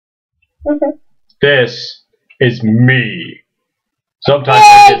This is me. Sometimes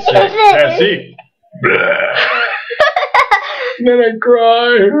I get sick. Yeah, see? Then I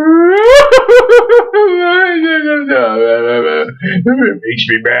cry. It makes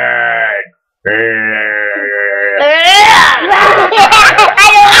me mad.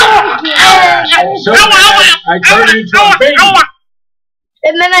 So I turn into a baby.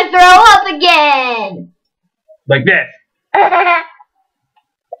 And then I throw up again. Like this.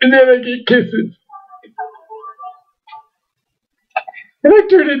 And then I get kisses. And I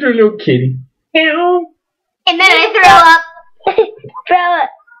turn into a little kitty. And then I throw up. Throw up.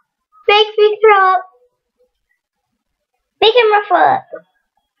 Makes me throw up. Make him ruffle up.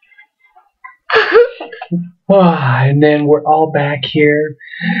 And then we're all back here.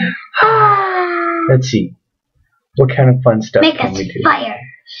 Let's see. What kind of fun stuff can we do? Fire.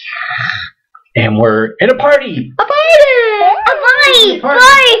 And we're in a party. A party. A party.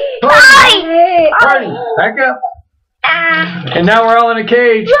 Party. Back up. And now we're all in a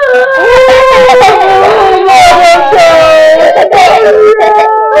cage.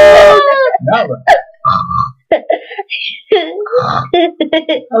 Now look.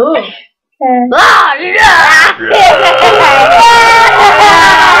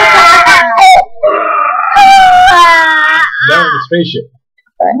 Now we're in the spaceship.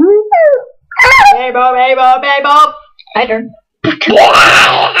 Hey Bob, hey Bob, hey Bob. My turn. Draw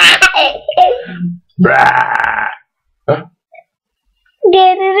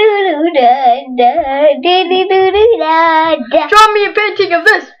me a painting of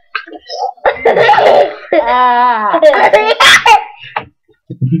this.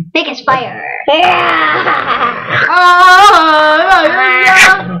 Make us fire.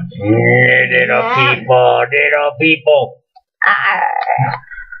 Little people.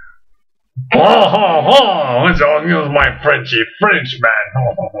 Oh, so use my Frenchman.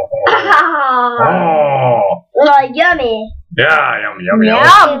 Yummy. Yeah, yum.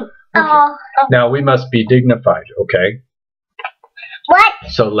 Now we must be dignified, okay? What?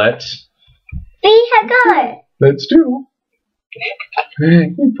 So let's See, I got it. Let's do.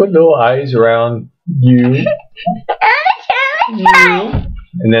 You put little eyes around you. And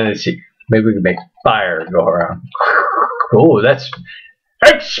then let's see. Maybe we can make fire go around. Oh, that's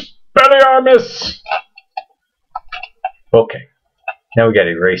Expelliarmus! Okay. Now we gotta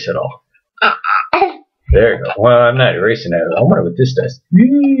erase it all. There you go. Well, I'm not erasing it. I wonder what this does.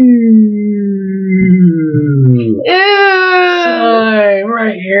 Slime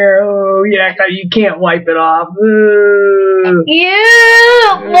right here. Oh, yeah, you can't wipe it off. There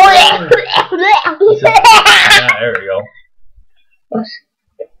we go.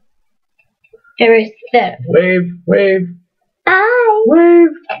 Erase that. Wave. Bye. Wave.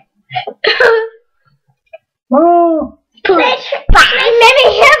 Oh. Let me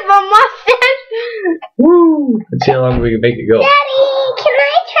have a mustache. Woo. Let's see how long we can make it go. Daddy, can I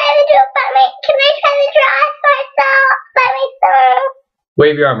try to do it by me? Can I try to draw it myself? By myself?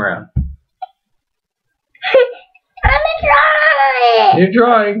 Wave your arm around. I'm a drawing. You're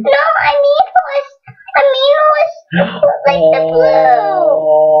drawing. No, I mean was like the blue.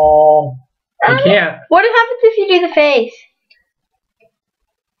 Oh. You can't. What happens if you do the face?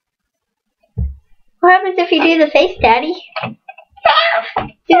 What happens if you do the face, Daddy? Do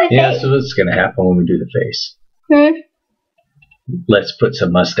the Yeah, face. so what's going to happen when we do the face? Let's put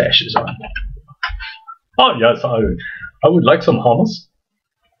some mustaches on. Oh, yes, I would like some hummus.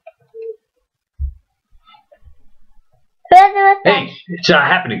 Hey, it's not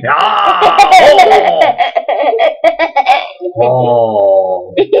happening.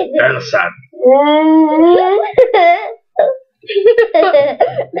 Oh, that's sad.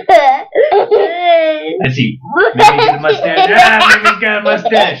 Let's see. Maybe he's got a mustache. Maybe he's got a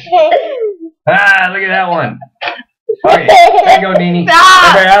mustache. Look at that one. Okay, there you go, Nene.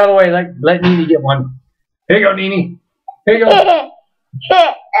 Everybody out of the way. Let Nene get one. Here you go, Nene. Here you go.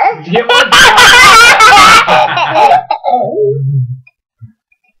 Did you get one?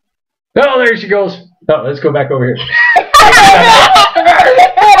 Oh, there she goes. Oh, let's go back over here.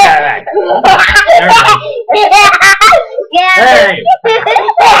 Hey!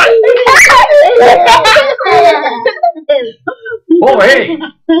 Oh, hey!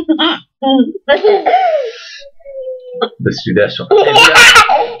 Let's do this one.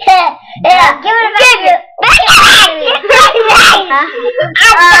 Yeah, give it back.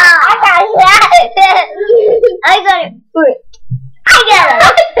 I got it. I got it.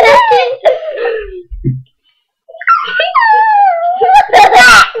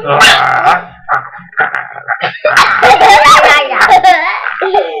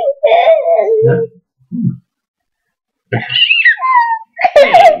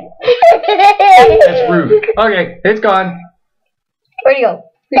 That's rude. Okay, it's gone. Where'd you go?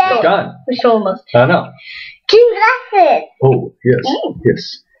 It's gone. Who's so almost? I know. Two glasses. Oh, yes.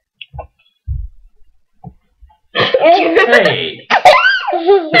 Yes. Hey.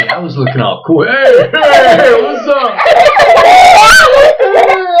 Hey, I was looking all cool. Hey, what's up?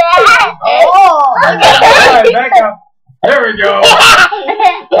 Oh. Alright, back up. There we go.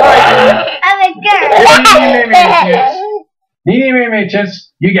 Alright, I'm a girl. Nene made me a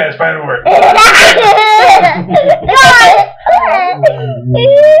chance. You guys find a word.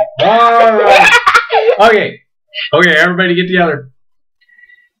 Alright. Okay. Okay, everybody get together.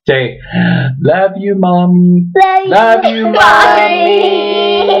 Say, love you, mommy. Love you, mommy.